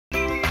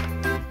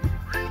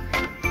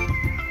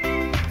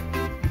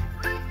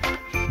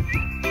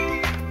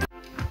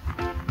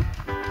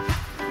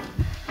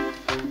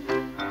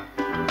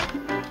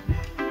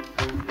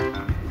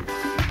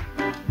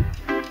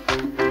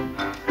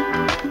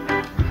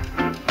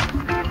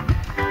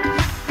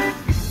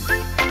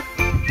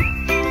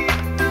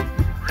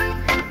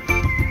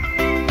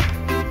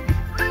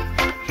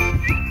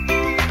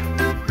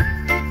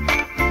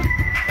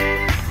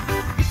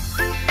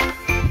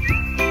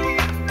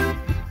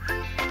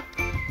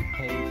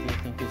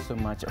so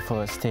much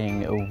for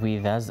staying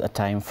with us. A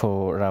time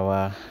for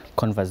our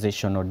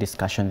conversation or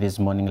discussion this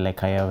morning.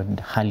 Like I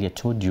had earlier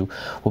told you,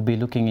 we'll be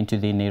looking into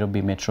the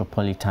Nairobi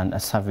Metropolitan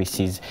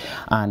Services,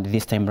 and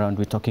this time around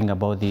we're talking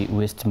about the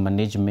waste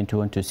management. We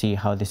want to see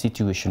how the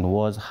situation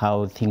was,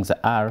 how things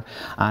are,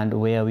 and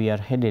where we are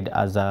headed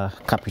as a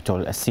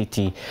capital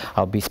city.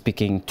 I'll be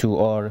speaking to,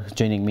 or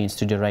joining me in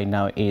studio right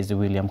now is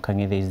William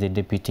Kang'ethe, is the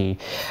Deputy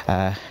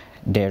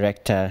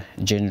Director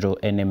General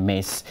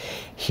NMS.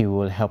 He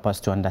will help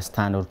us to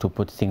understand or to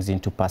put things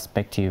into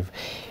perspective,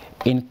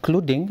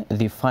 including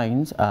the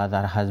fines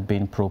that has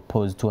been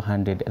proposed,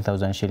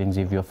 200,000 shillings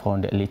if you're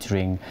found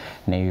littering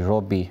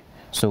Nairobi.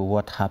 So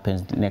what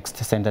happens next?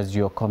 Send us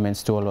your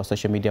comments to all our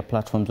social media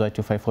platforms,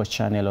 Y254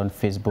 channel on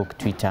Facebook,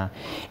 Twitter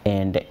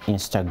and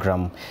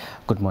Instagram.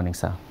 Good morning,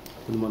 sir.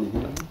 Good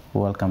morning.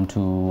 Welcome to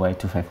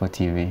Y254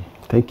 TV.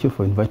 Thank you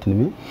for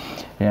inviting me.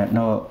 Yeah,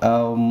 no,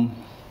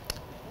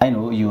 I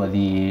know you are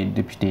the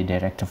Deputy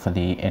Director for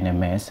the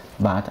NMS,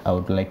 but I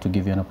would like to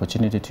give you an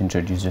opportunity to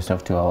introduce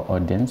yourself to our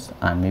audience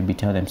and maybe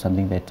tell them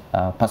something that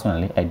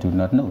personally I do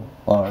not know,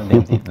 or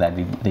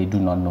that they do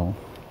not know.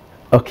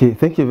 Okay,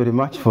 thank you very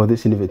much for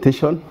this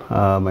invitation.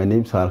 My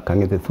name is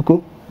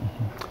Kang'ethe.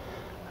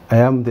 I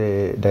am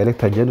the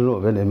Director General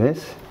of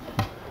NMS,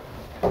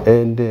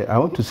 and I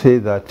want to say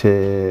that,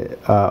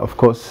 of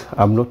course,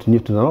 I'm not new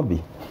to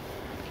Nairobi.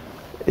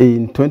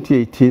 In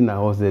 2018, I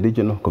was the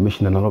Regional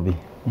Commissioner in Nairobi.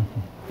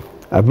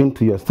 I've been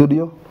to your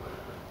studio,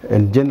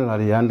 and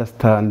generally I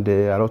understand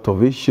a lot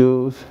of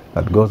issues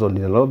that goes on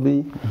in the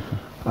lobby,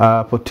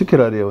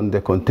 particularly on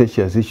the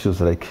contentious issues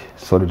like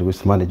solid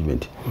waste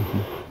management.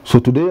 So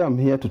today I'm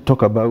here to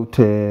talk about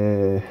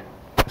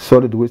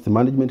solid waste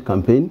management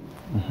campaign,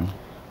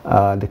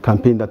 the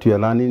campaign that we are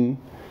running,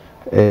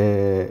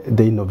 the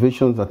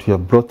innovations that we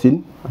have brought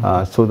in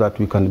so that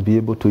we can be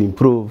able to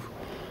improve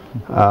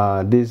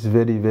these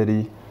very,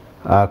 very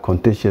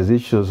contentious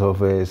issues of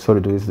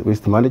solid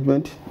waste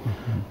management,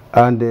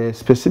 and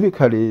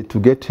specifically to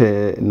get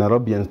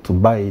Nairobians to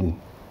buy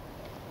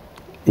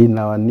in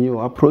our new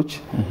approach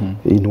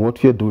in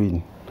what we are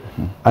doing.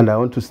 And I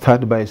want to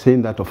start by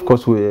saying that, of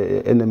course,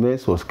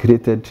 NMS was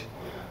created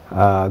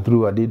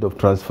through a deed of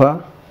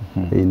transfer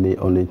on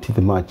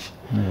 18th March.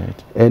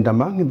 Right. And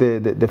among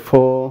the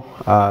four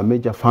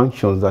major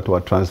functions that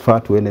were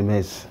transferred to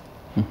NMS,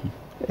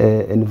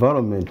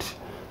 environment,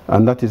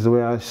 and that is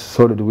where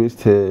solid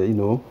waste,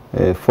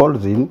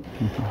 falls in,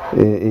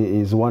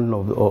 is one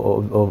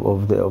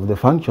of the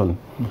function.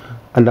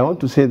 And I want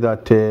to say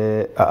that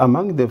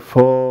among the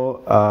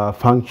four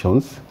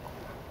functions,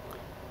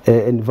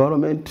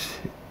 environment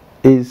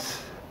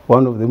is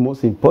one of the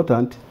most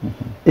important,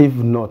 if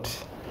not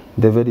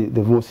the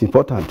most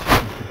important.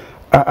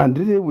 And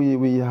really,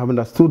 we have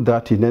understood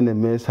that in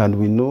NMS, and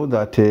we know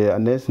that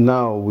unless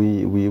now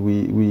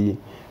we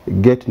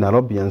get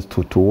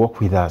Nairobians to work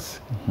with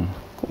us,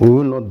 we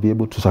will not be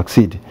able to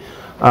succeed.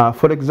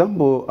 For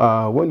example,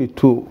 when we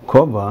took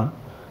cover,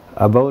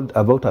 about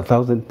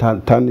 1,000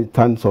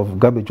 tons of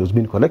garbage was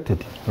being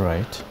collected.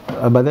 Right.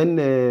 But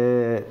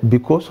then,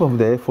 because of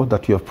the effort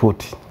that we have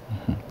put,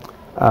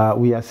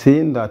 we are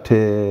seeing that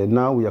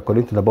now we are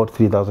collecting about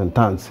 3,000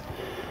 tons.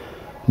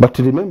 But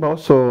remember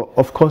also,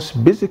 of course,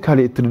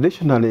 basically,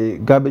 traditionally,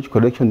 garbage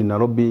collection in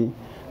Nairobi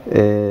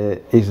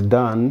is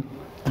done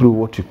through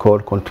what we call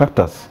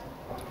contractors.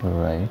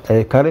 Right.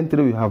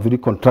 Currently, we have 3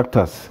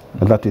 contractors,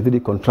 that is 3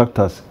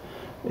 contractors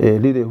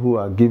really who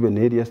are given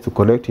areas to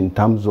collect in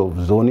terms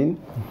of zoning.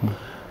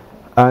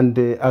 And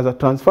as a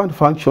transferred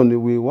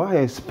function, we were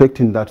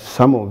expecting that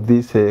some of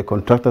these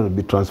contractors will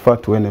be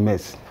transferred to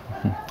NMS.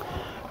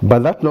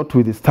 But that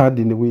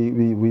notwithstanding,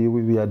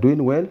 we are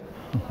doing well.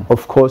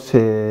 Of course,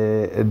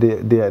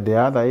 the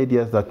other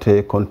areas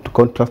that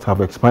contracts have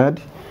expired.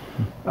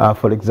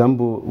 For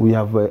example, we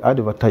have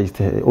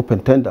advertised open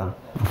tender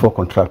for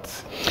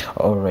contracts.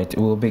 All right,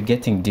 we'll be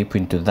getting deep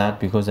into that,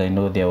 because I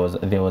know there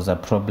was a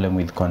problem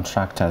with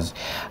contractors,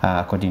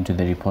 according to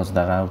the reports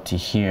that are out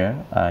here,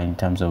 in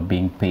terms of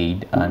being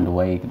paid, and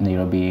why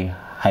Nairobi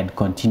had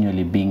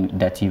continually been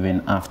that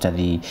even after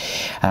the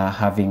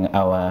having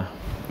our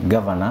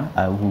governor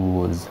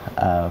who was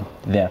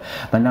there.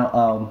 But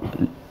now,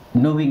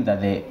 knowing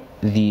that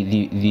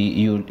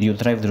you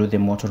drive through the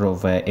motto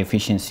of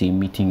efficiency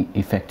meeting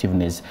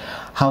effectiveness,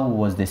 how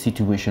was the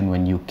situation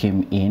when you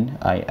came in?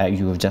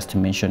 You have just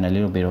mentioned a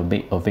little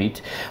bit of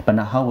it, but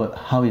now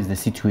how is the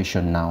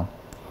situation now?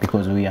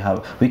 Because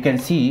we can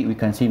see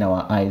in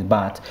our eyes,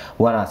 but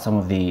what are some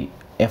of the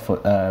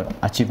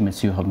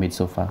achievements you have made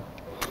so far?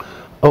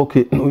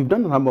 Okay, we've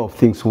done a number of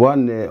things.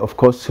 One, of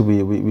course,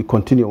 we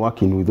continue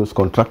working with those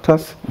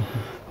contractors.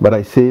 But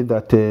I say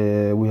that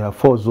we have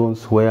 4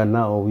 zones where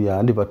now we are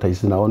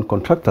advertising our own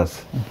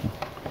contractors.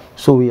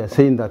 So we are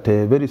saying that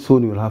very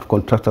soon we will have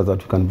contractors that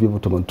you can be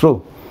able to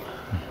control.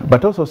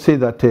 But also say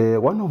that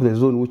one of the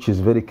zones which is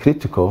very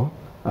critical,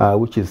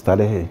 which is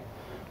Starehe,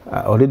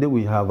 already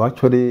we have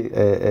actually,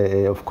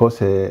 of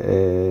course,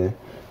 in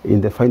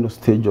the final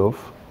stage of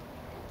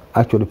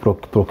actually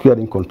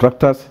procuring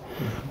contractors.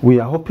 We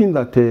are hoping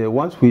that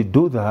once we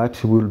do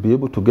that, we will be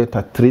able to get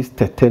at least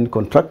 10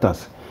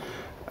 contractors.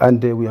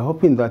 And we are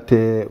hoping that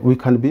we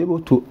can be able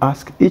to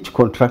ask each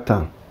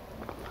contractor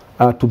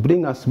to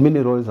bring as many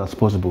roles as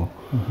possible.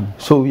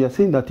 So we are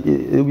saying that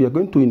we are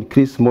going to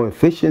increase more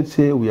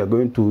efficiency, we are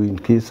going to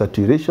increase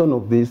saturation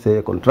of these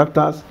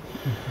contractors.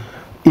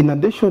 In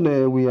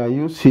addition, we are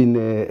using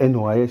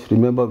NYS.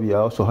 Remember, we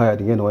are also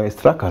hiring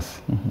NYS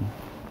trackers.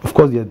 Of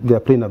course, they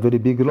are playing a very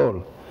big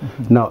role.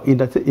 Now,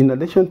 in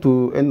addition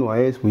to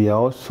NYS, we are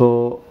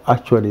also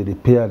actually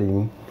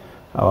repairing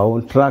our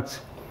own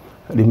trucks.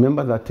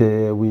 Remember that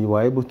we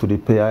were able to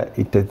repair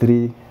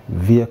 83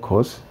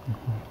 vehicles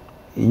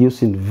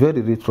using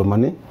very little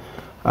money.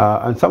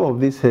 And some of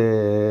these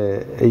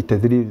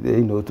 83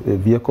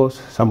 vehicles,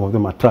 some of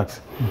them are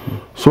trucks.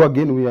 So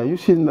again, we are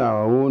using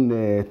our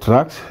own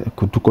trucks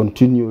to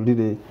continue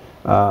really,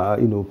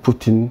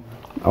 putting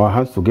our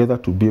hands together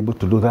to be able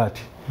to do that.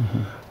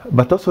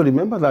 But also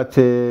remember that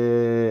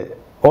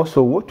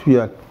also what we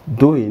are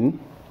doing,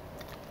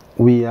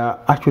 we are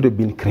actually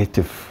being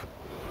creative.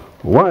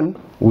 One,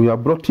 we are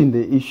brought in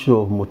the issue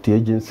of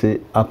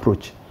multi-agency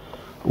approach.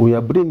 We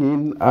are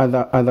bringing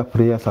other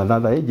players and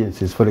other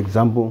agencies. For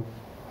example,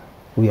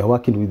 we are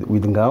working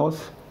with NGAOs,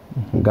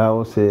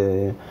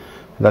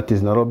 that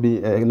is Nairobi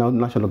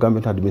National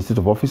Government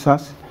Administrative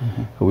Officers.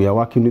 We are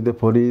working with the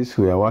police,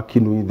 we are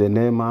working with the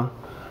NEMA,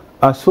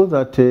 so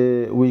that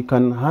we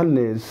can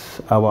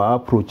harness our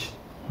approach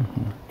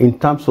in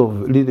terms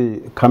of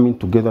really coming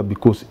together,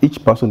 because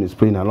each person is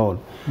playing a role.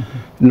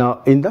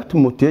 Now, in that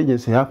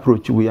multi-agency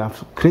approach, we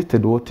have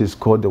created what is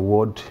called the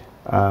Ward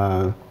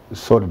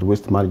Solid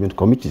Waste Management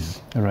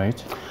Committees.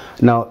 Right.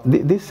 Now,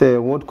 these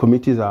ward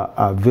committees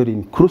are very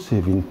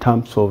inclusive in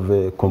terms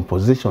of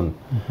composition.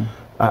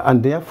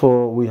 And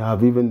therefore, we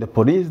have even the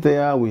police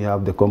there, we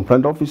have the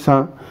complaint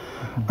officer,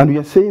 and we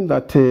are saying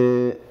that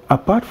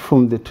apart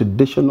from the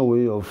traditional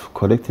way of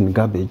collecting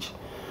garbage,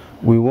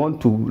 we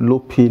want to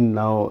loop in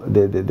now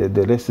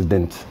the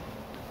residents.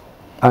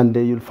 And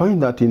you'll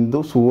find that in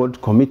those ward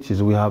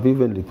committees, we have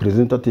even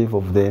representative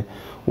of the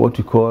what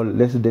we call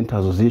resident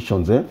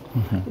associations.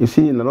 You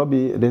see, in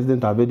Nairobi,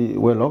 residents are very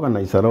well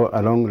organized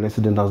along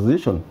resident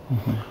association.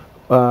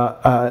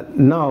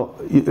 Now,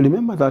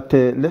 remember that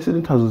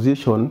resident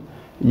association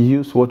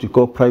use what we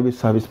call private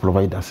service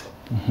providers,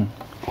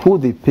 who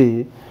they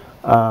pay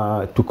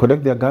to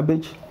collect their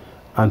garbage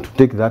and to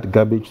take that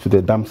garbage to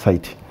the dump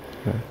site.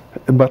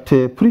 But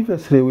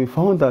previously, we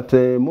found that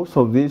most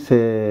of these,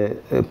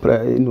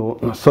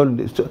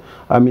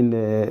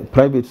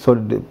 private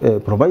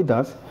solid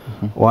providers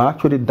were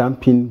actually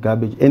dumping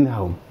garbage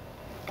anyhow.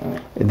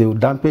 They would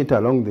dump it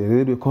along the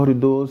railway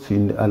corridors,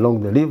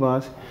 along the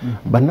rivers.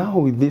 But now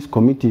with this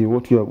committee,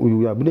 what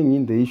we are bringing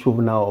in the issue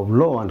now of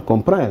law and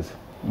compliance,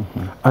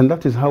 and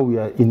that is how we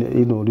are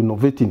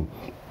renovating.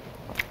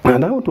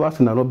 And I want to ask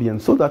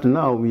Nairobians, so that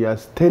now we are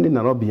telling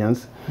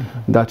Nairobians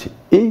that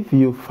if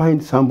you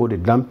find somebody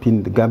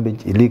dumping the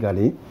garbage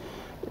illegally,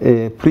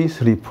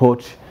 please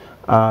report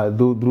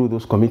through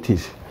those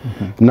committees.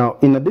 Now,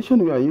 in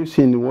addition, we are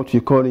using what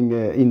you're calling,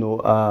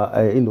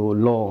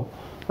 law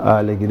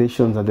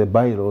regulations and the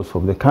bylaws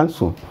of the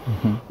council.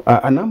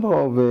 A number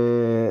of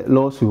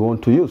laws we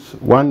want to use.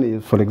 One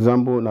is, for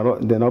example,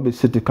 the Nairobi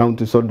City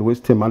County Solid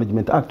Waste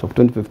Management Act of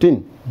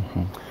 2015.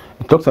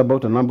 It talks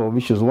about a number of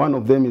issues. One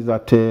of them is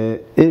that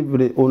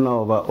every owner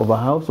of a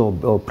house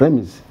or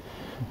premise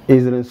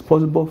is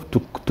responsible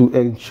to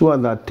ensure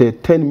that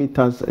 10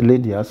 meters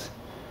radius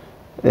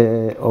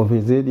of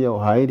his area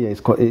or her area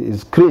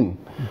is clean.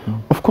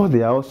 Of course,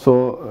 there are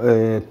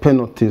also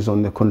penalties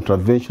on the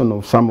contravention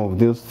of some of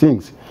those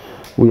things.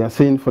 We are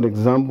saying, for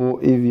example,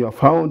 if you are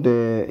found,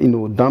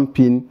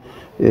 dumping,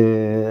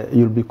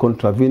 you'll be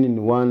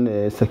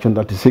contravening Section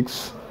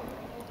 36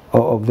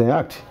 of the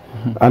Act.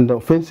 And the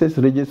offenses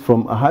ranges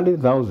from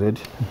 100,000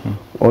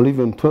 or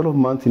even 12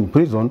 months in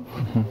prison,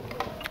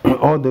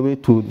 all the way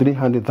to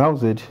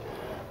 300,000,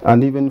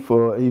 and even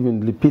for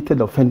repeated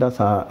offenders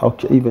are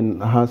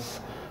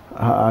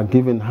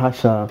given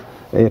harsher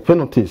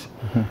penalties.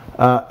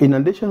 In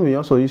addition, we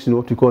also use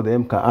what we call the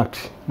MCA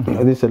Act.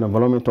 This is an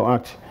environmental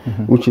act,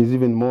 which is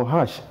even more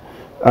harsh,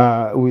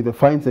 with the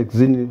fines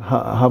exceeding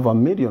half a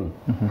million.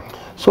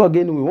 So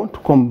again, we want to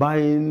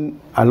combine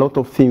a lot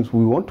of things.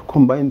 We want to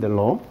combine the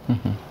law.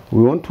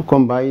 We want to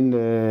combine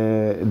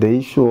the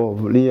issue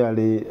of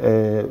really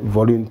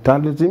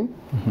voluntarism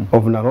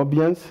of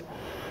Nairobians,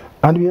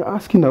 and we are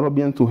asking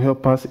Nairobians to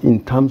help us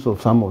in terms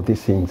of some of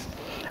these things.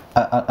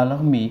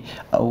 Allow me,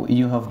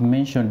 you have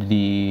mentioned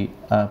the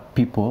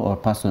people or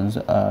persons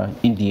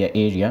in the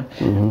area.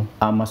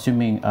 I'm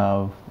assuming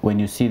when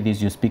you see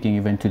this, you're speaking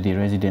even to the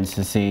residents,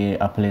 say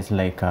a place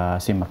like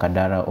say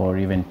Makadara or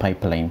even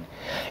Pipeline.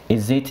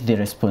 Is it the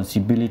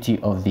responsibility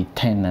of the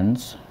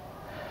tenants,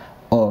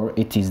 or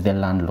it is the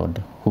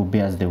landlord who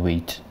bears the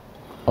weight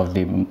of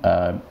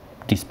the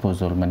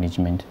disposal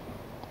management?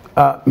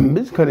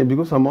 Basically,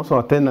 because I'm also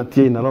a tenant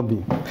here in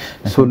Nairobi,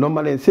 so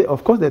normally, say,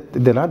 of course,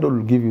 the landlord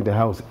will give you the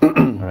house.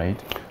 Right.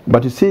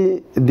 But you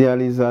see, there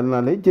is an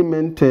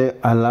arrangement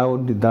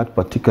allowed that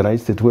particular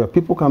estate where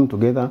people come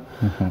together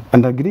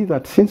and agree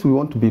that since we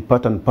want to be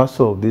part and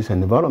parcel of this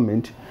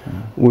environment,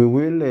 we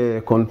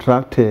will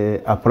contract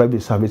a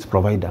private service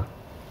provider.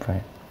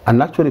 Right.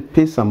 And actually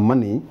pay some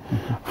money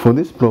for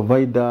this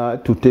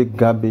provider to take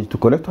garbage, to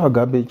collect our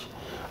garbage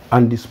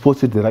and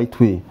dispose it the right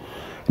way.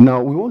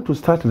 Now we want to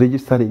start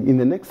registering. In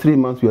the next 3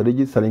 months, we are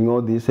registering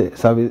all these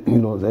service,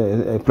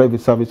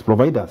 private service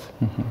providers,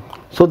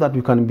 so that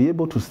we can be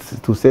able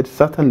to set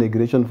certain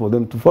regulations for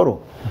them to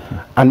follow,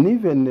 and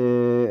even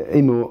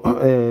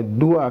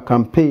do a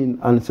campaign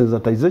and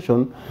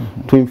sensitization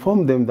to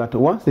inform them that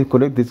once they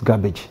collect this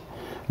garbage,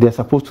 they are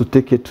supposed to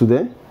take it to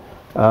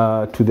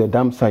the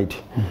dump site.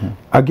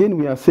 Again,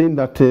 we are saying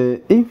that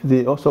if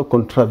they also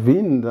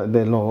contravene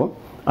the law,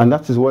 and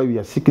that is why we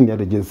are seeking their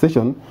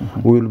registration,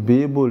 we will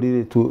be able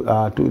really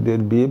they'll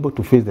be able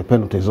to face the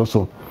penalties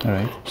also. All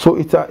right. So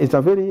it's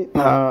a very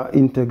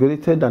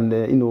integrated and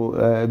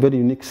very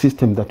unique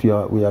system that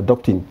we are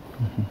adopting.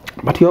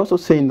 But you're also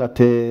saying that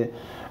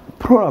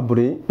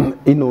probably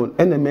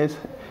NMS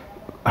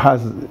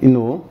has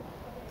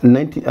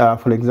 90,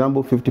 for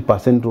example,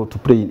 50% role to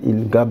play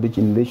in garbage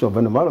in the issue of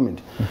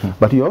environment.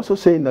 But you're also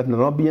saying that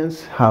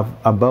Nairobians have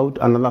about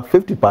another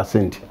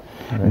 50%.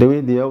 Right. The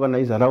way they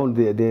organize around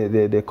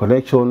the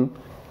collection,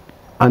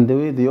 and the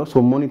way they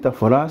also monitor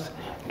for us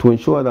to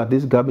ensure that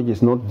this garbage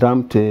is not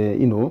dumped,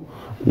 in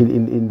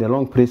the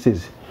wrong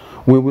places.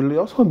 We will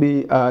also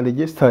be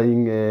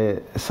registering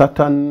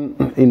certain,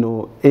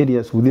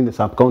 areas within the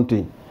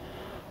sub-county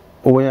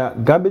where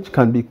garbage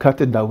can be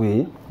carted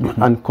away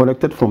and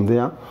collected from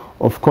there.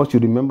 Of course, you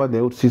remember the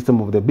old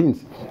system of the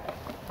bins.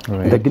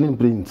 Right. The green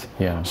bins.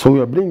 Yeah. So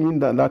we are bringing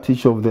that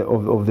issue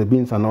of the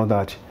bins and all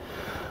that.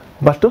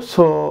 But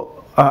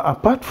also,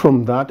 apart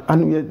from that,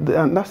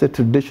 and that's a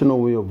traditional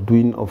way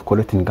of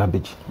collecting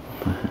garbage.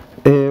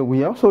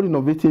 We are also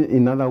innovating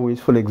in other ways.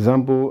 For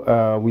example,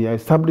 we are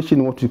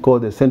establishing what we call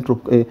the central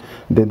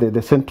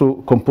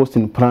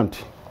composting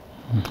plant.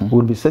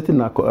 We'll be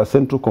setting a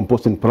central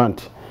composting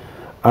plant.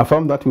 A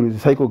farm that will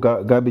recycle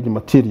garbage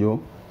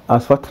material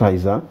as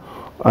fertilizer,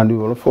 and we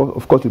will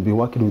of course will be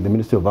working with the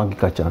Ministry of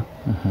Agriculture.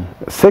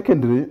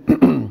 Secondly,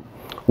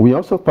 we are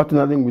also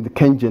partnering with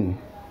KenGen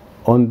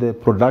on the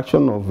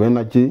production of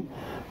energy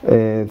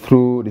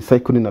through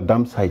recycling a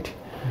dump site.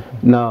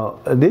 Now,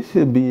 this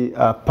will be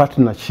a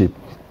partnership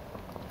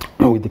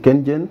with the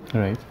KenGen,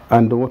 right.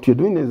 And what you're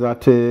doing is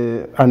that,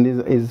 and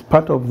is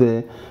part of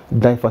the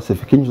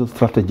diversification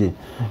strategy,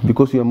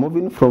 because we are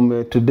moving from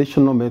a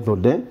traditional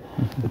method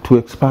to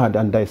expand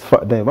and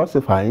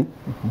diversify,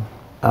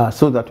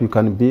 so that we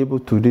can be able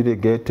to really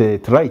get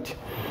it right.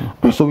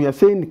 So we are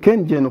saying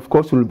KenGen, of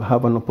course, will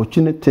have an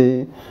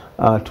opportunity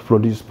to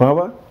produce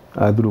power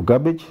through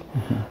garbage,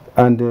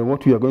 and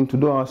what we are going to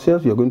do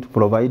ourselves, we are going to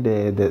provide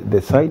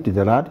the site,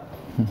 the RAD.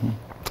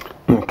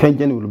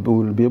 KenGen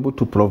will be able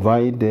to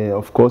provide,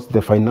 of course,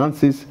 the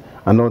finances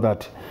and all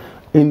that.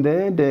 In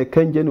the end,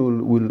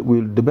 KenGen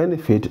will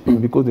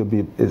benefit because they'll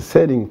be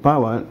selling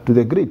power to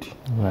the grid,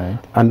 right.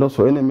 And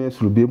also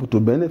NMS will be able to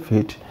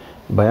benefit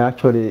by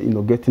actually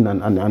getting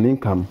an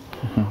income.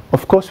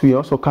 Of course, we are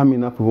also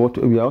coming up with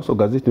we are also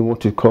gazetting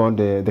what we call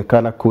the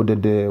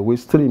color-coded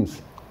waste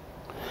streams.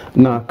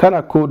 Now,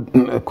 color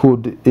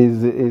code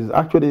is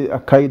actually a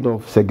kind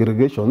of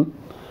segregation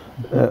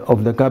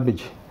of the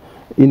garbage,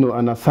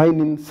 and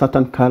assigning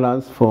certain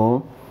colors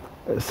for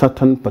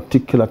certain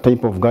particular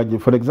type of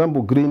garbage. For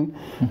example, green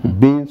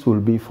beans will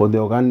be for the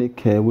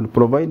organic, will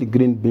provide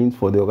green beans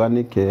for the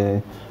organic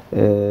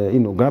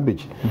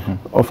garbage.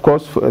 Of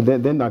course,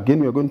 then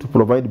again we are going to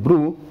provide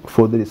blue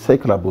for the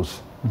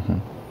recyclables,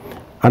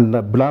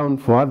 and brown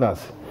for others.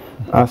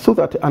 So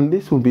that, and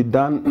this will be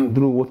done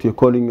through what you're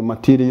calling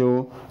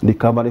material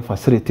recovery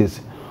facilities.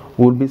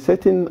 We'll be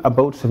setting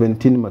about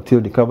 17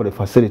 material recovery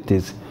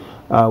facilities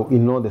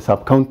in all the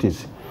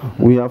sub-counties.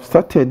 We have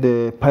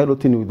started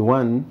piloting with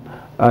one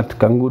at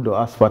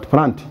Kangudo Asphalt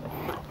Plant,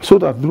 so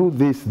that through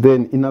this,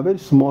 then in a very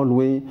small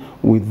way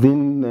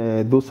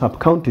within those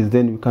sub-counties,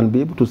 then you can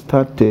be able to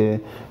start,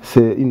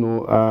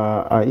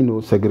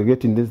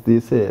 segregating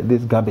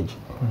this garbage,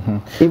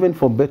 even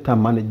for better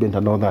management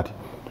and all that.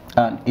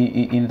 And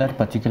in that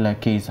particular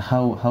case,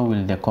 how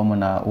will the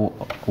commoner,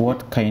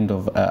 what kind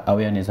of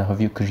awareness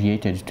have you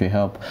created to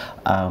help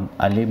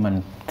a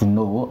layman to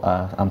know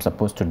I'm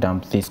supposed to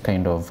dump this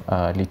kind of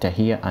litter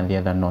here and the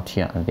other not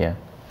here and there?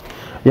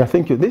 Yeah,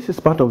 thank you. This is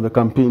part of the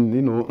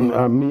campaign,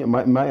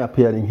 my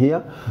appearing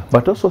here,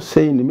 but also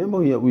saying, remember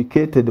we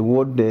created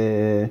Ward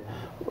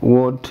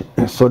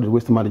solid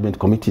waste management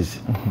committees,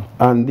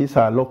 and these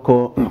are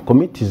local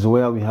committees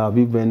where we have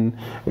even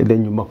the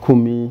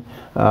Nyumakumi,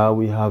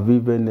 we have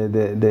even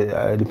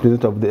the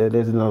representative of the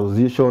resident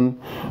association.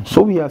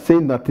 So we are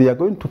saying that they are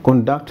going to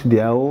conduct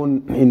their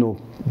own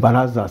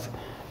barazas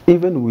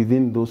even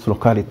within those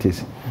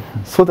localities,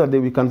 so that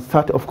we can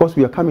start. Of course,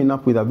 we are coming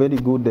up with a very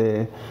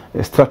good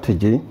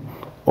strategy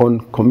on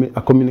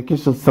a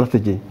communication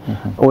strategy,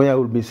 where I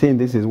will be saying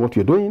this is what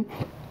you're doing.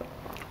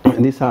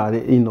 These are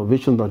the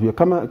innovations that we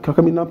are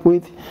coming up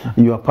with.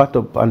 You are part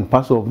of and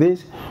parcel of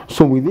this.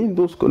 So within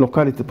those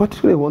localities,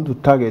 particularly want to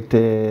target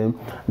the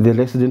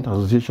resident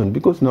association,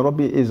 because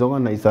Nairobi is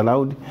organized,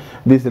 allowed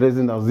this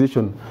resident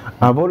association.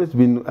 I've always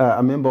been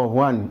a member of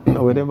one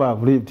wherever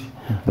I've lived,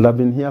 and I've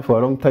been here for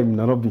a long time in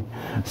Nairobi.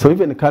 So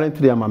even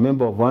currently I'm a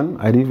member of one.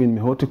 I live in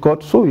Mihoti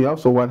Court, so we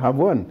also have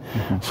one.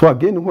 So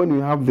again, when we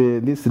have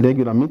these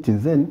regular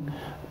meetings, then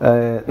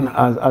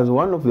as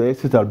one of the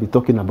experts, I'll be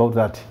talking about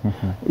that,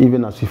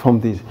 even as we form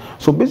this.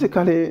 So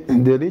basically,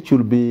 the reach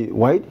will be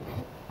wide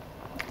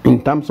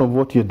in terms of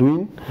what you're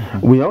doing.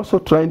 We are also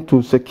trying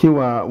to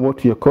secure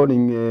what we are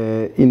calling,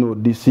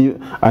 disused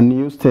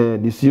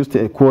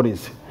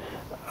quarries,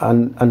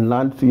 and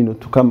land,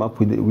 to come up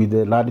with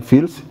the large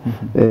fields.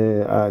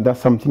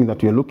 That's something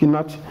that we are looking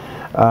at.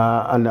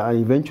 And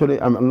eventually,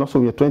 and also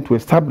we are trying to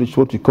establish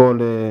what we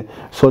call a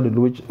solid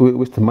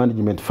waste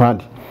management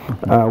fund,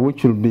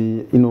 which will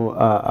be,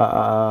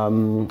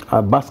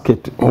 a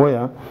basket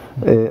where,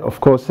 of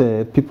course,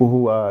 people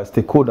who are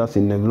stakeholders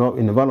in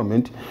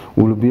environment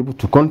will be able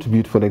to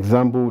contribute, for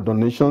example,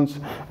 donations,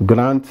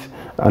 grants,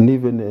 and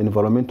even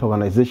environmental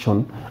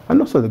organization,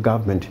 and also the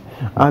government.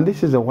 And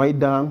this is a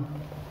wider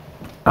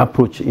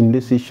approach in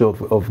this issue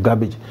of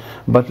garbage.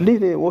 But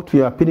really, what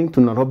we are appealing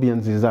to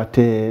Nairobians is that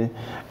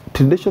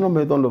traditional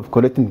method of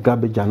collecting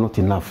garbage are not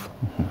enough.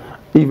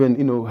 Even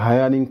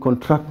hiring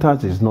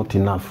contractors is not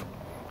enough.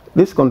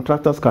 These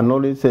contractors can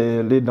always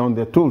lay down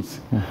their tools.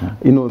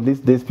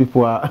 These days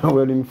people are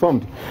well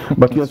informed.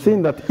 But we are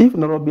saying that if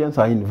Nairobians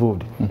are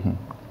involved,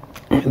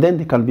 then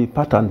they can be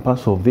part and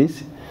parcel of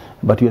this.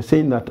 But we are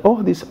saying that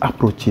all these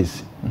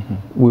approaches,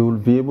 we will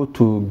be able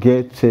to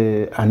get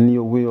a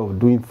new way of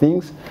doing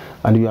things,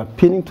 and we are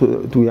appealing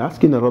we are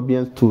asking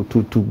Nairobians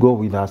to go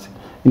with us,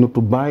 to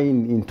buy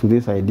into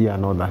this idea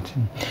and all that.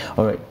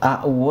 All right.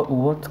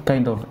 What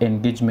kind of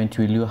engagement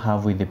will you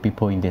have with the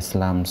people in the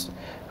slums?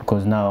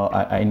 Because now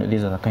I know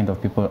these are the kind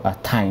of people,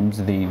 at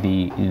times they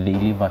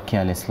live a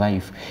careless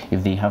life.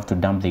 If they have to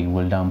dump, they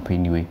will dump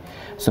anyway.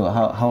 So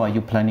how are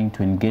you planning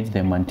to engage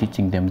them and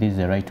teaching them this is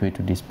the right way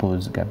to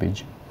dispose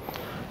garbage?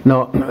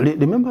 Now,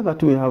 remember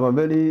that we have a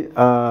very,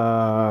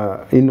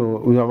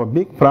 we have a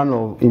big plan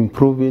of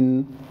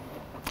improving,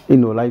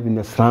 life in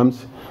the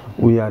slums.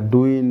 We are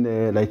doing,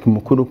 like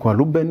Mukuru kwa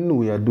Ruben,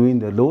 we are doing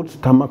the roads,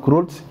 tarmac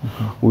roads.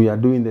 We are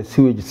doing the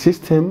sewage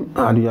system,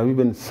 and we have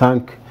even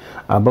sunk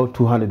about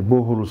 200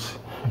 boreholes,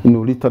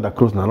 littered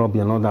across Nairobi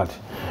and all that.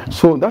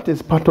 So that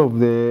is part of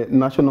the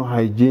national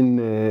hygiene,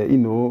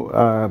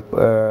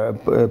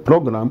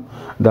 program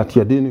that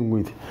you are dealing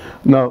with.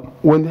 Now,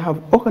 when they have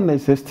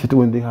organized estate,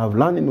 when they have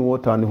running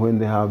water, and when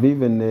they have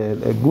even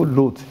a good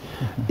road,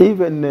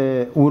 even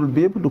we'll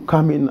be able to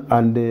come in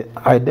and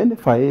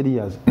identify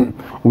areas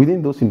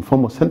within those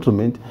informal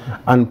settlements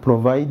and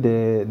provide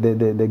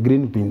the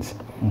green bins.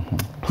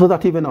 So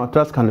that even our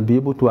trucks can be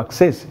able to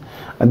access.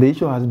 And the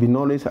issue has been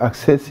always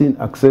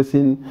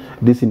accessing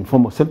this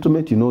informal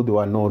settlement. There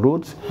were no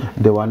roads,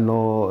 there were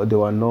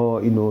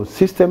no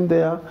system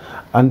there,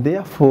 and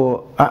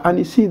therefore, and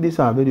you see, these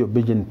are very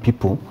obedient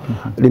people.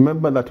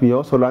 Remember that we are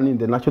also running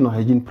the national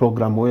hygiene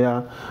program,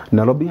 where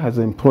Nairobi has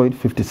employed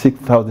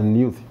 56,000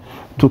 youth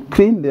to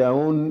clean their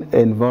own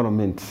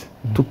environments,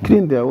 to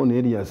clean their own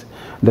areas.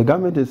 The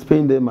government is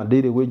paying them a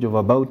daily wage of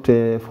about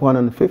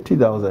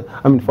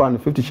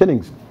 450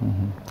 shillings.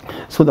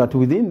 So that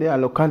within their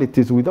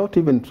localities, without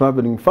even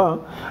traveling far,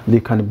 they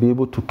can be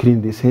able to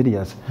clean these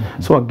areas.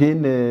 So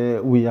again,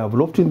 we have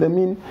roped them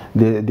in.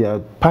 They are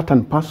part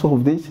and parcel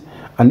of this.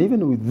 And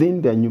even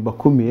within the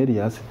Nyumbakumi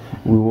areas,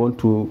 we want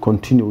to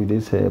continue with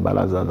this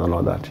balances and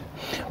all that.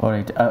 All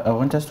right, I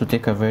want us to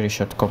take a very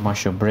short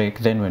commercial break.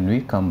 Then when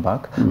we come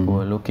back,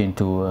 we'll look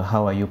into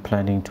how are you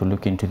planning to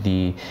look into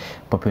the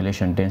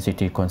population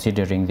density,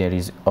 considering there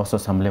is also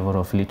some level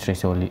of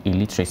literacy or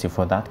illiteracy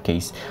for that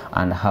case,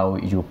 and how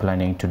you're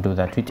planning to do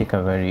that. We take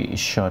a very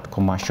short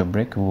commercial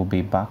break. We'll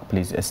be back.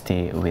 Please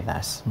stay with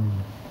us.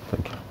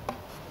 Thank you.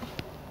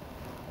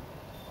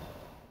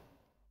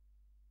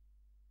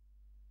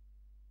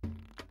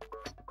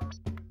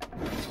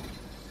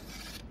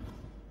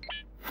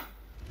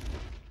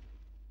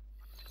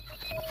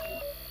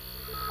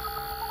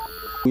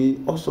 We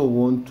also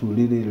want to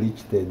really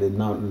reach the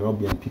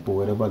Nairobian people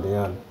wherever they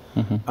are,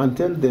 and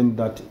tell them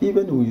that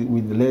even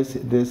with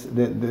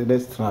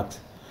less trucks,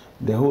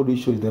 the whole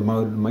issue is the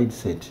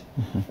mindset.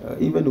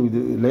 Even with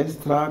less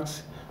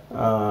trucks,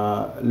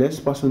 less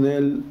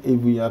personnel, if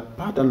we are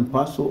part and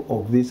parcel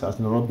of this as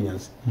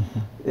Nairobians,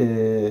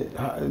 the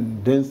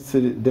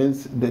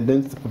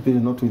dense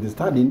population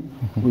notwithstanding,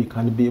 we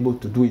can be able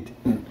to do it.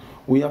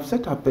 We have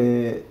set up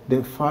the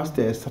first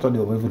Saturday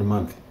of every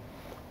month,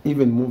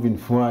 even moving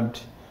forward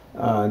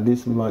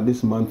this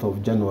month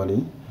of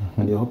January,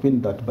 and we're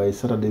hoping that by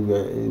Saturday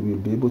we'll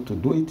be able to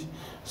do it,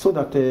 so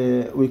that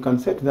we can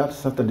set that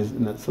Saturday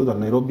so that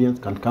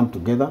Nairobians can come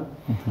together.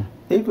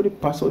 Every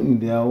person in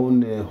their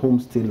own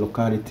homestay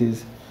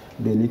localities,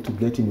 they need to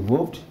get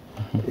involved.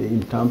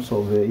 in terms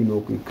of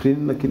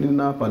cleaning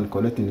up and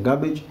collecting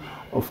garbage.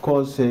 Of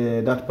course,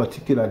 that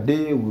particular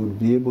day we'll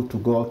be able to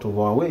go out of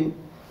our way,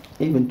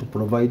 even to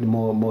provide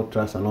more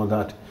trucks and all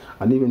that,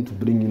 and even to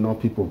bring in more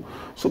people.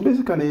 So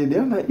basically,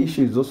 the other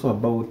issue is also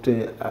about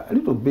a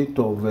little bit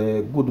of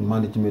good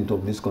management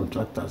of these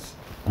contractors.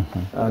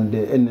 And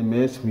the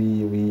NMS,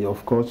 we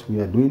of course we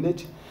are doing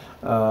it.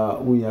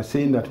 We are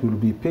saying that we'll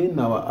be paying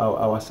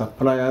our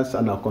suppliers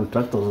and our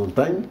contractors on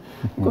time,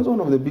 because one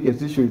of the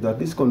biggest issues is that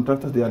these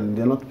contractors, they are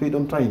not paid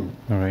on time.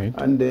 Right.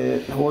 And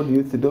what do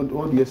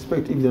you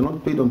expect if they're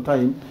not paid on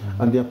time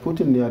and they are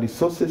putting their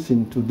resources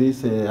into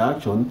this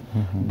action?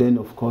 Then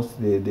of course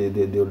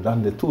they'll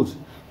run the tools.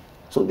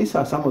 So these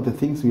are some of the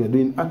things we are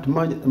doing at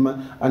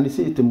and you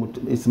see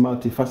it's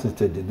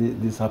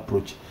multifaceted, this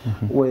approach,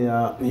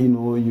 where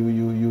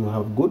you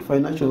have good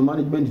financial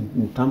management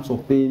in terms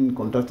of paying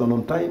contractors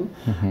on time,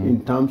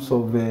 in terms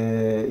of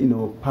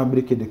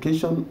public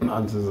education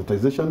and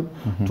sensitization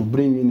to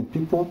bring in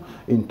people,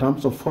 in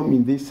terms of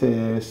forming this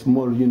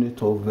small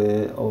unit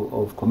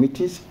of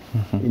committees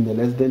in the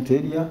resident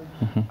area,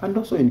 and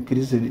also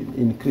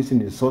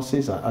increasing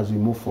resources as we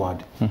move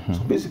forward. So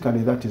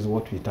basically that is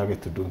what we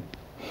target to do.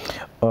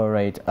 All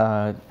right,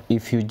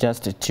 if you're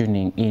just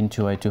tuning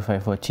into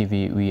Y254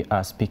 TV, we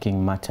are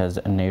speaking matters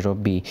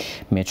Nairobi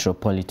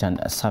Metropolitan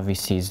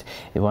Services.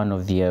 One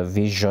of their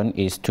vision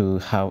is to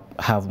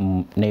have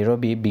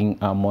Nairobi being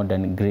a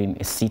modern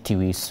green city.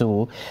 We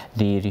saw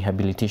the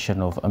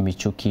rehabilitation of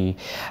Michuki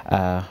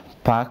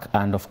Park,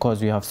 and of course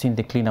we have seen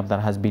the cleanup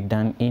that has been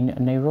done in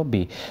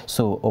Nairobi.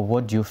 So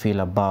what do you feel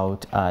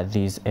about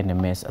these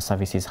NMS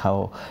services?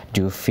 How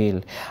do you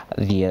feel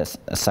the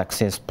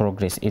success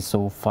progress is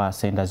so far?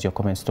 Send us your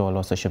comments to all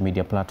our social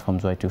media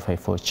platforms,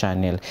 Y254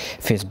 channel,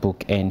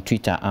 Facebook and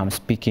Twitter. I'm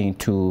speaking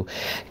to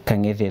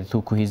Kang'ethe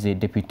Thuku. He's the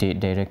Deputy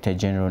Director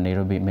General,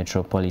 Nairobi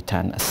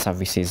Metropolitan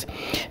Services.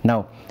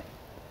 Now,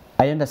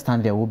 I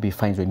understand there will be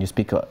fines when you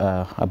speak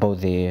about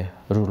the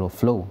rule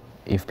of law,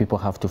 if people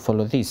have to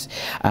follow this.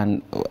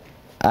 And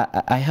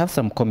I have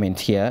some comment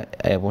here.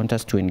 I want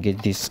us to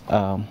engage this.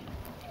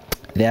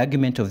 The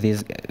argument of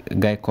this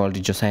guy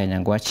called Josiah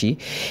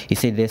Nyangwachi, he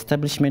said the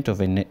establishment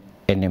of an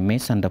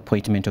NMS and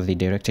appointment of the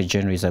Director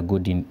General is a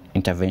good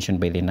intervention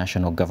by the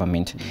national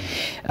government.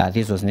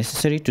 This was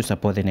necessary to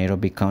support the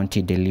Nairobi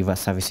County deliver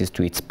services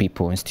to its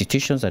people,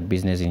 institutions and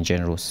business in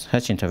general.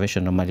 Such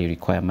intervention normally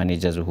require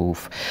managers who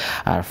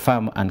are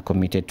firm and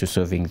committed to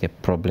solving the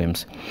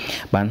problems.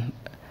 But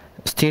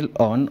still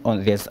on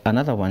there's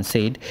another one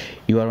said,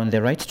 you are on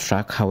the right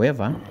track.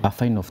 However, a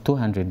fine of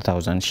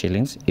 200,000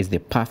 shillings is the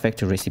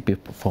perfect recipe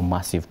for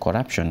massive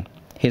corruption.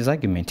 His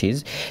argument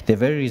is the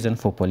very reason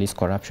for police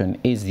corruption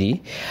is the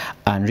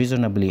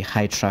unreasonably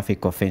high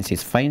traffic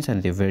offenses fines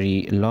and the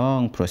very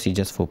long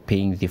procedures for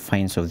paying the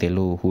fines of the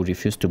law who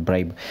refuse to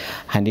bribe.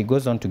 And he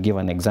goes on to give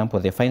an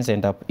example. The fines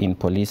end up in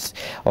police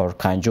or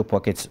kanjo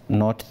pockets,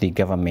 not the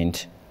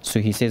government. So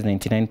he says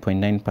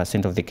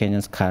 99.9% of the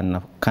Kenyans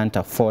can't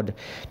afford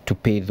to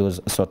pay those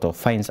sort of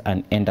fines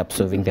and end up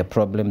solving the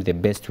problem the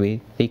best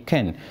way they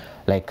can.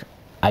 Like,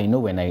 I know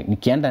when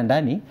nikienda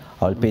ndani,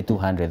 I'll pay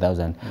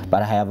 200,000.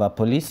 But I have a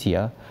police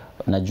here,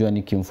 najua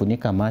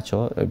nikimfunika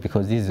macho,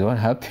 because this is what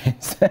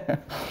happens.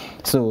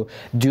 So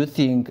do you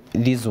think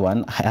this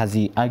one, as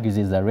he argues,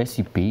 is a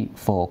recipe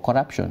for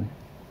corruption?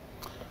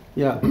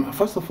 Yeah,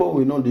 first of all,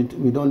 we don't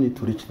need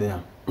to reach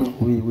there.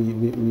 We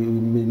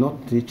may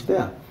not reach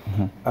there.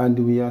 And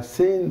we are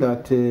saying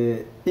that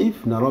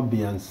if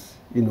Nairobians,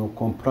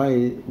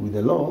 comply with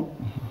the law,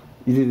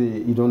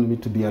 you don't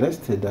need to be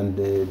arrested and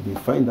be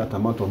fined that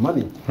amount of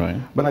money. Right.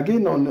 But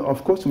again,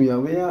 of course, we are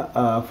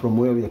aware from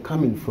where we are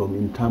coming from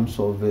in terms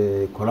of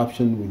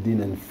corruption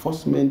within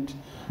enforcement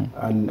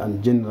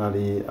and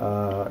generally,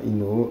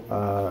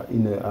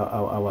 in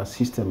our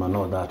system and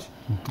all that.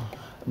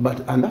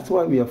 And that's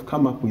why we have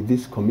come up with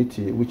this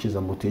committee, which is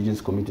a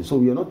multi-agency committee. So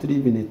we are not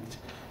leaving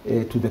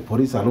it to the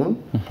police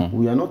alone.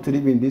 We are not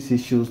leaving these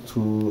issues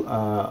to,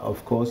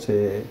 of course,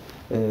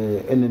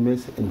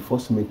 NMS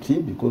enforcement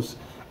team, because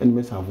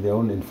NMS have their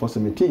own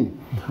enforcement team.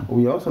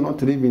 We are also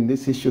not leaving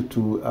this issue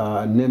to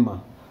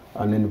NEMA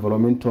and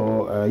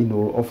environmental,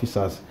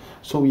 officers.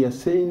 So we are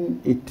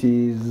saying it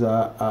is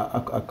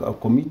a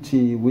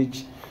committee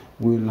which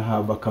will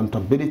have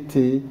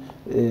accountability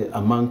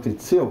amongst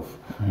itself,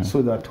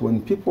 so that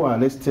when people are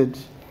arrested,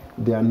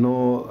 there are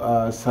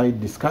no side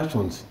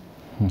discussions.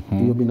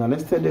 You've been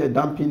arrested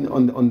dumping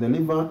on the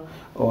river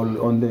or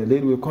on the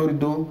railway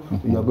corridor,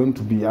 you are going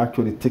to be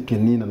actually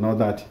taken in and all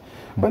that.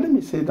 But let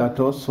me say that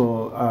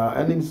also,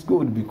 and it's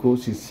good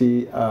because you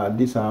see,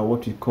 these are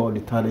what we call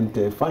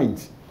deterrent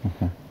fines.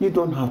 You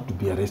don't have to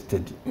be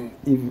arrested.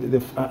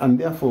 And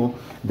therefore,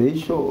 the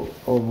issue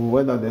of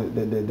whether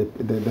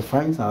the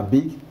fines are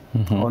big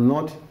or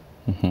not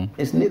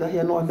is neither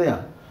here nor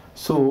there.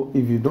 So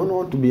if you don't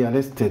want to be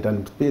arrested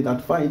and pay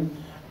that fine,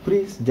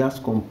 please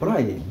just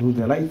comply, do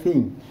the right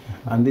thing,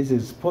 and this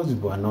is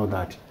possible and all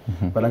that.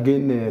 But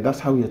again, that's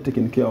how we are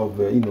taking care of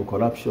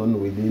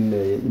corruption within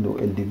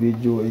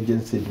individual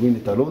agencies doing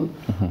it alone.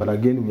 But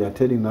again, we are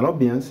telling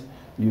Nairobians,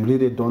 you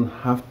really don't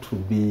have to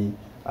be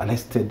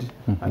arrested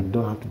and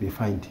don't have to be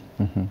fined.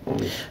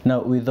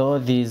 Now, with all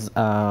these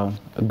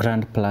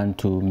grand plan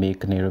to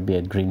make Nairobi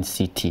a green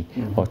city,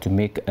 or to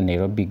make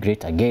Nairobi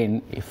great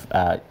again, if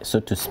so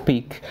to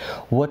speak,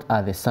 what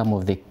are some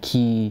of the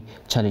key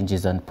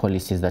challenges and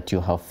policies that you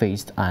have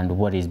faced, and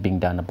what is being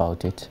done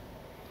about it?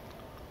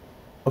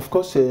 Of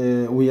course,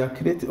 we are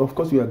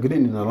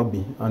green in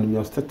Nairobi, and we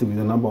have started with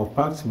a number of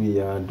parks. We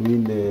are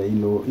doing,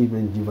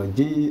 even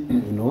Jivaji,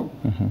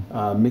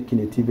 making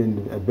it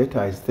even a better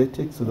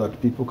aesthetic so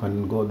that people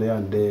can go there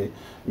and,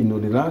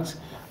 relax.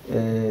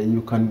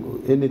 You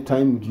can,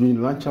 anytime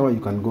during lunch hour,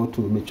 you can go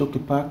to Mechoki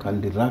Park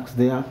and relax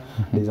there.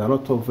 There's a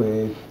lot of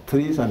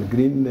trees and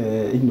green,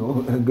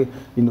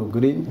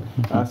 green,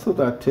 so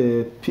that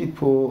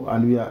people,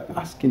 and we are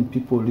asking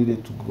people really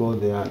to go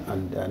there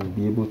and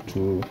be able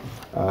to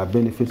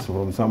benefit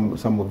from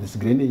some of these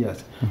green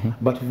areas.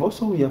 But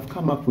also we have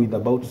come up with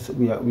about,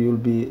 we will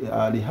be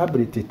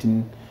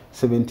rehabilitating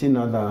 17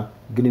 other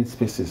green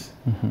spaces.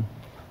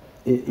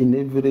 In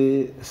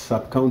every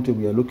sub-county,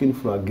 we are looking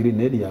for a green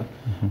area,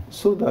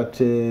 so that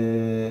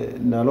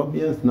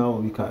Nairobians now,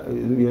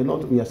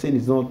 we are saying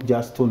it's not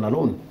just stone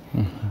alone.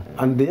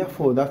 And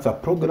therefore, that's a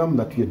program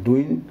that we are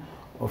doing.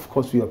 Of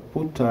course, we have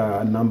put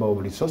a number of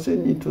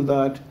resources into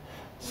that,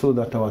 so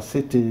that our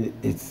city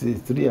is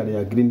really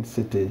a green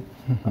city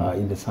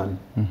in the sun.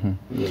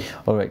 Yes.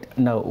 All right.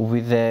 Now,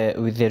 with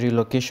the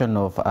relocation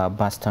of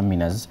bus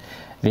terminals,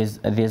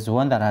 there's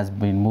one that has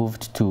been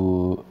moved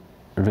to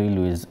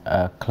Railways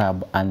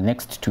Club, and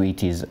next to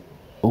it is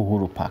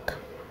Uhuru Park.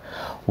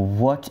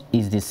 What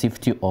is the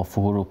safety of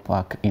Uhuru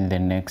Park in the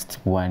next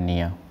 1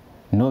 year,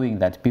 knowing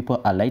that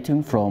people are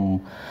alighting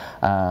from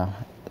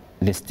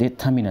the state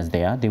terminals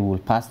there, they will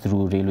pass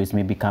through railways,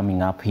 maybe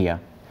coming up here?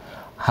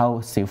 How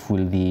safe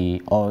will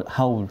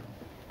how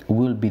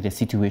will be the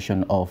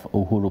situation of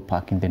Uhuru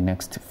Park in the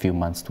next few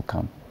months to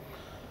come?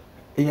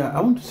 Yeah,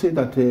 I want to say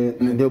that there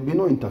will be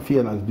no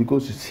interference,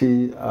 because you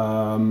see,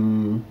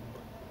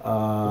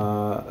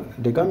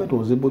 the government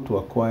was able to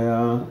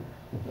acquire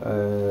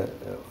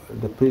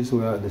the space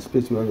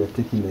where we are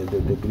taking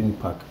the green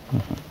park,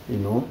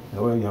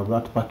 where you have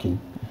that parking,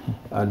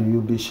 and we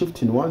will be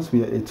shifting, once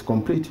it's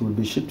complete, we will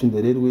be shifting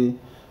the railway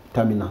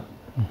terminal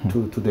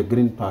to the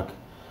green park.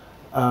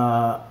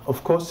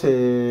 Of course,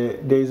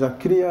 there is a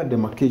clear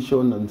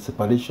demarcation and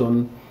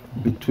separation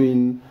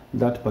between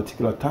that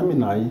particular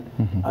terminal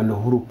and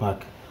Uhuru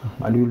Park.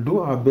 And we'll do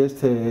our best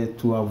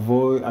to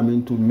avoid,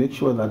 to make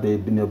sure that there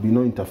will be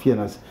no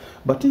interference.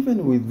 But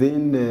even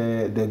within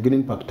the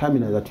Green Park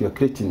terminal that we are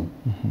creating,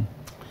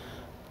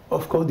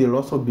 of course, there will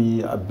also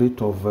be a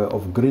bit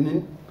of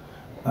greening.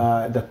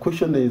 The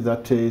question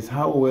is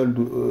how well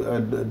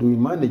do we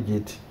manage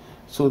it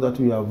so that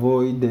we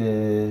avoid,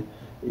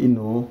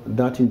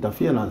 that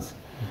interference.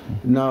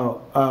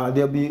 Now,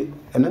 there will be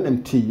an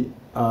NMT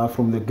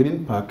from the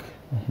Green Park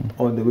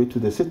all the way to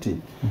the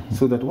city,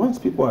 so that once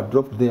people are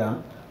dropped there,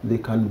 they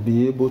can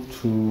be able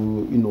to,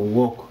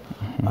 walk.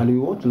 And we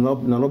want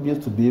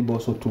Nairobians to be able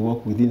also to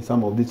walk within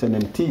some of these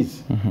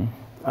NMTs,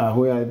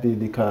 where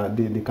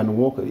they can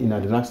walk in a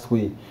relaxed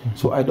way.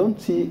 So I don't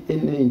see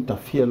any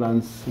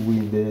interference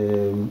with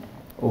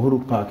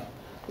Uhuru Park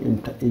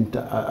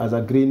as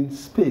a green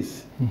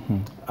space.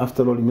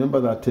 After all, remember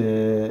that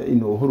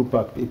Uhuru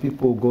Park,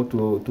 people go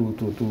to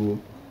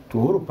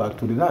Uhuru Park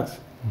to relax.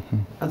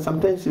 And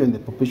sometimes even the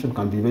population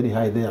can be very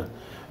high there.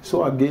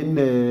 So again,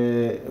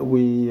 there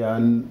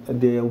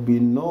will be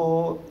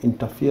no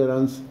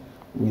interference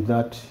with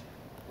that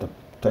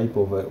type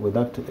of with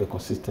that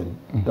ecosystem.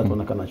 That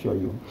one I can assure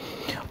you.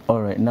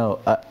 All right. Now,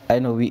 I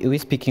know we're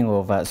speaking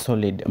of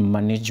solid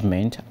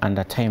management, and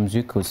at times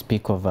we could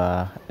speak of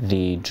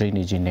the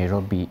drainage in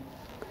Nairobi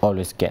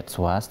always gets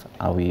worse.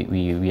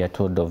 We are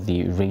told of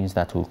the rains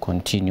that will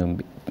continue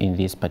in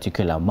this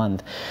particular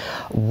month.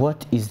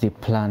 What is the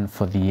plan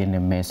for the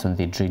NMS on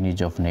the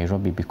drainage of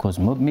Nairobi? Because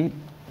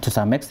to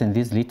some extent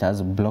these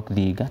litters block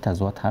the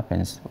gutters. What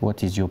happens?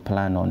 What is your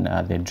plan on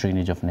the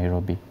drainage of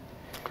Nairobi?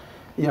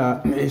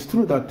 Yeah, it's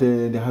true that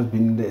there has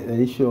been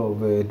the issue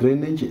of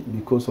drainage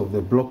because of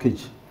the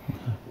blockage.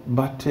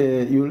 But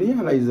you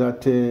realize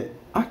that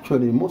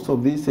actually most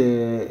of these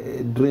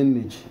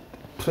drainage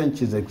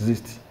trenches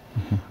exist.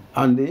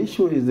 And the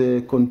issue is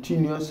the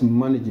continuous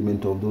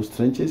management of those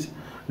trenches.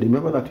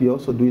 Remember that we are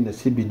also doing the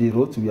CBD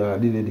roads. We are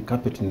really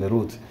decarpeting the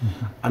roads.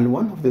 And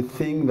one of the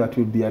things that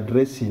we'll be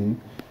addressing,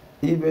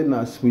 even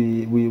as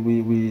we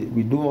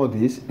do all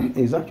this,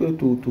 is actually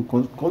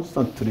to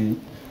constantly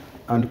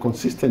and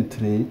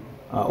consistently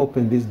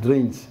open these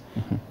drains.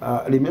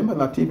 Remember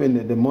that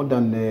even the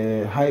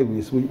modern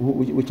highways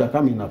which are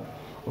coming up,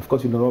 of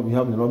course, we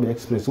have the Nairobi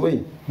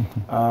Expressway,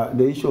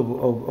 the issue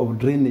of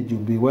drainage will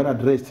be well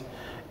addressed.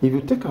 If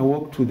you take a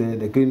walk to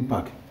the Green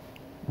Park,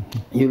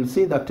 you'll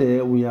see that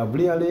we have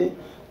really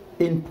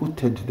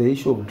inputted the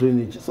issue of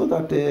drainage, so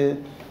that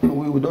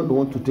we don't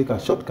want to take a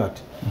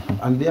shortcut.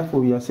 And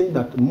therefore, we are saying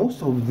that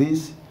most of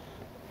these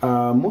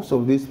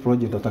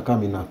projects that are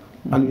coming up,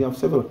 And we have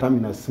several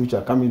terminals which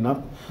are coming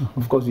up.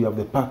 Of course, we have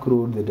the Park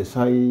Road, the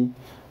Desai,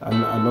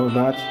 and all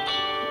that.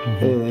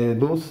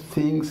 Those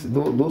things,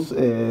 those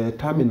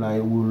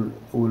terminali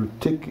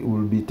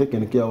will be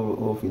taken care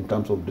of in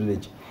terms of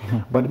drainage.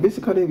 But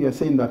basically, we are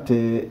saying that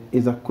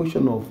it's a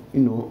question of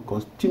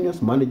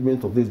continuous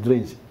management of these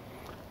drains,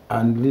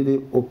 and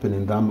really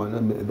opening them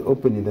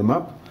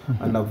up,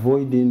 and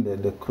avoiding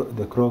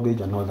the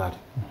cloggage and all that.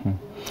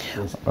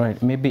 Yes. All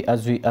right. Maybe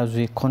as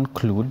we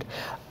conclude,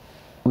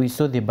 we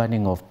saw the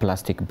banning of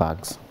plastic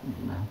bags,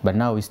 but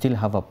now we still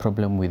have a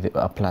problem with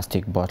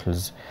plastic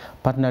bottles.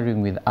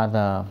 Partnering with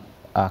other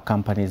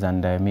companies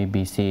and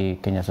maybe say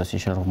Kenya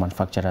Association of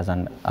Manufacturers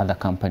and other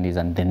companies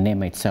and the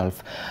name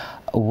itself,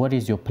 what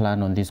is your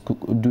plan on this?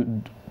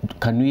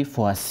 Can we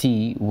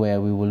foresee where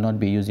we will not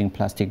be using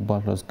plastic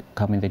bottles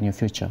come in the near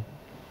future?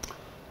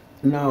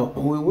 Now,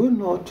 we will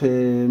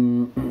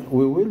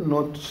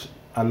not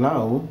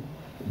allow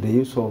the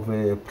use of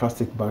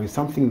plastic bags.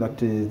 Something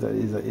that is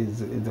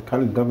the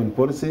current government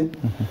policy.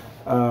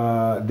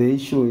 The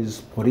issue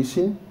is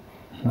policing,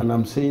 and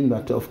I'm saying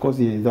that, of course,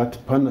 that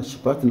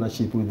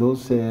partnership with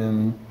those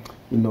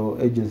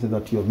agencies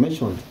that you have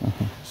mentioned.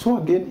 So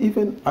again,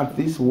 even at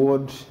this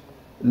world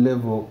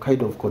level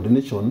kind of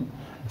coordination,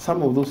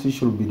 some of those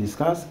issues will be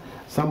discussed,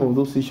 some of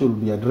those issues will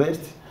be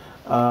addressed.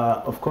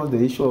 Of course,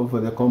 the issue of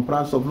the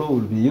compliance of law will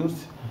be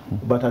used,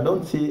 but I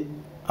don't see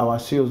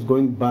ourselves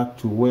going back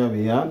to where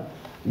we are.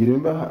 You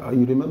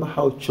remember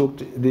how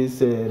choked this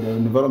the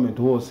environment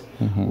was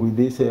with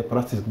this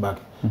plastic bag.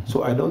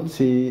 So I don't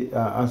see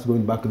us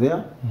going back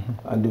there,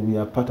 and we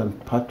are part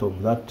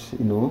of that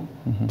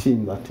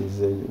team that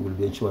will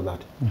be ensure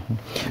that.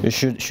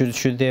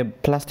 Should the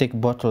plastic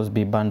bottles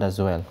be banned as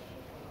well?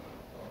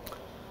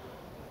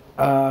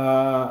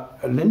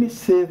 Let me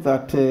say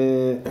that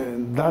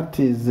that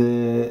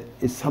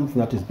is something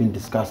that is being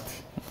discussed.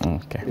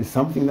 Okay. It's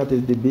something that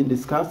is being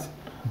discussed,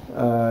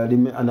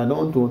 and I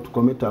don't want to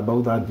comment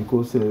about that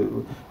because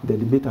the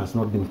debate has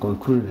not been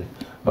concluded.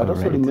 But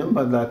also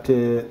remember that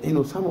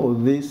some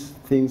of these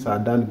things are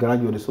done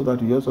gradually, so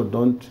that we also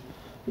don't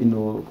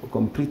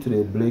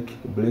completely break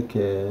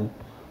the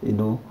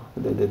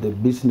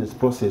business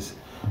process.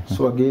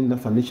 So again,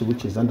 that's an issue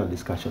which is under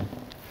discussion.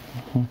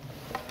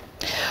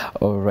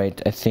 All right,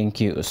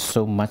 thank you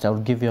so much. I will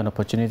give you an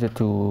opportunity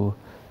to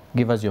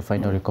give us your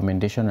final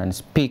recommendation and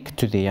speak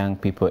to the young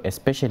people,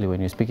 especially when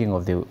you're speaking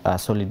of the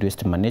solid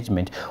waste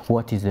management.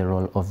 What is the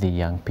role of the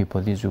young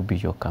people? This will be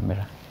your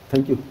camera.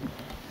 Thank you.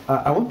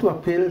 I want to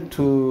appeal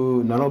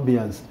to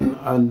Nairobians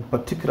and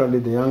particularly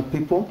the young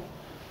people.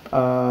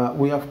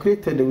 We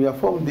have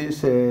formed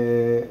this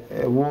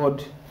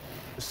ward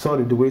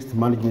solid waste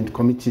management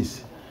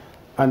committees,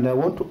 and I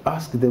want to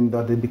ask them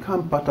that they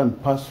become part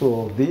and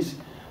parcel of this.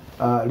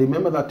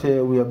 Remember that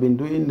we have been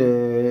doing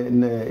the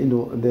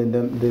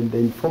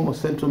informal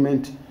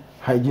settlement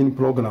hygiene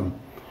program.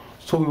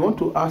 So we want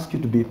to ask you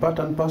to be part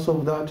and parcel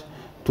of that,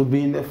 to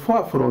be in the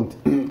forefront,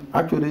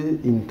 actually,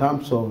 in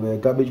terms of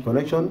garbage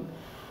collection.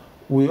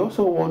 We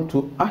also want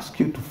to ask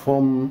you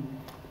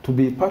to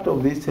be part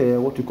of this,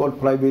 what we call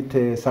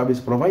private service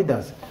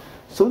providers,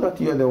 so that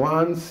you are the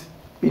ones,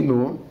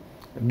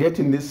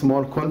 getting this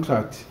small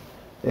contract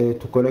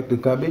to collect the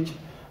garbage,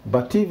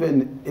 but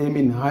even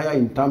aiming higher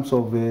in terms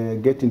of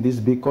getting this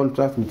big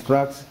contract with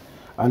trucks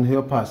and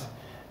helpers.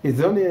 It's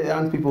only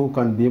young people who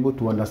can be able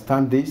to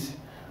understand this.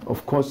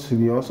 Of course,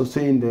 we are also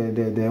saying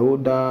the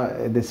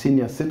older, the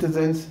senior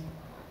citizens.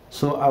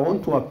 So I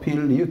want to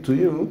appeal to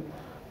you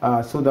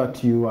so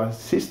that you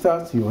assist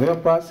us, you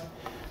help us.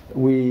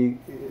 We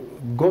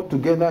go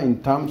together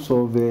in terms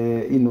of,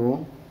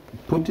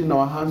 putting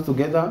our hands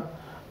together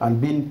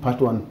and being part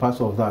and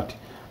parcel of that.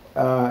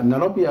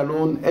 Nairobi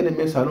alone,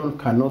 NMS alone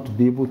cannot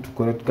be able to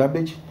collect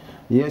garbage.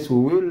 Yes, we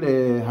will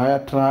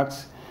hire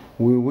trucks,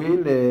 we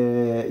will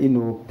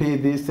pay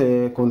these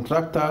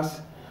contractors,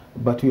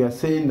 but we are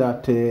saying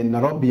that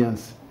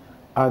Nairobians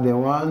are the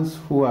ones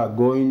who are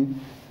going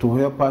to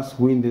help us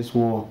win this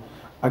war.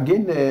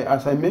 Again,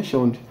 as I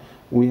mentioned,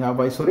 we have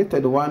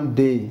isolated one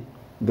day,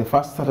 the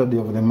first Saturday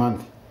of the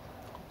month.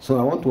 So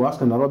I want to ask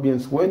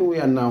Nairobians, when we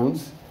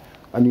announce,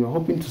 and you're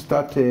hoping to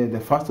start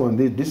the first one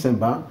this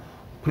December,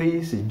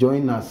 please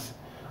join us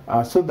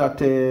so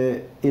that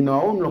in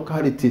our own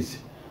localities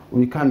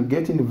we can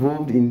get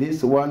involved in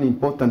this one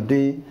important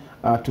day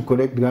to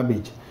collect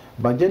garbage.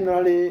 But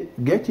generally,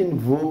 get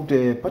involved,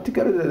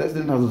 particularly the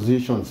resident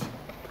associations,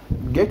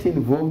 get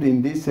involved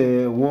in this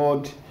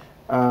ward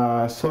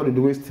solid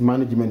waste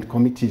management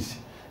committees.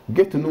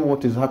 Get to know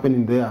what is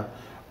happening there.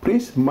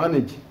 Please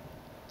manage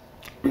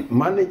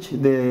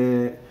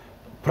the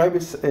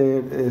private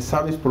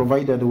service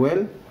provider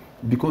well,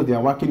 because they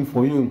are working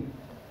for you.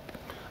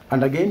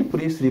 And again,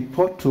 please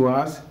report to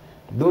us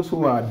those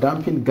who are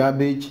dumping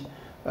garbage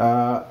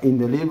in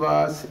the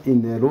rivers,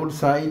 in the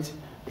roadside,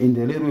 in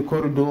the railway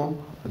corridor.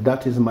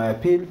 That is my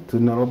appeal to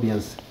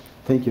Nairobians.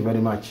 Thank you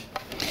very much.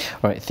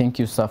 All right, thank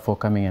you, sir, for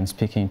coming and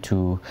speaking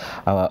to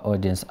our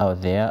audience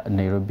out there.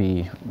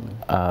 Nairobi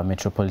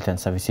Metropolitan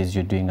Services,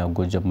 you're doing a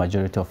good job.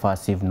 Majority of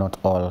us, if not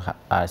all,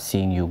 are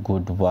seeing you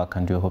good work,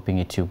 and we're hoping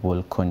it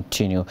will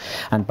continue.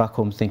 And back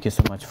home, thank you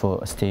so much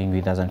for staying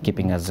with us and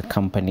keeping us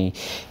company.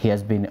 He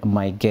has been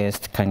my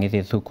guest,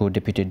 Kangethe Thuku,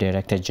 Deputy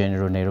Director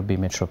General, Nairobi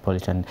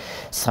Metropolitan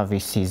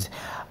Services.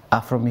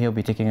 From here, we'll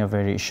be taking a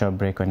very short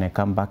break. When I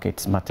come back,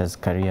 it's Matters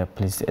Career.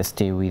 Please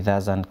stay with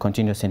us and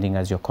continue sending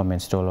us your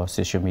comments to all our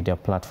social media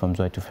platforms,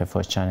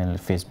 Y254 channel,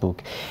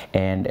 Facebook,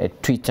 and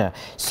Twitter.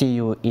 See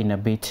you in a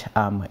bit.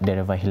 I'm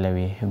Dereva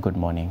Hilary. Good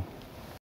morning.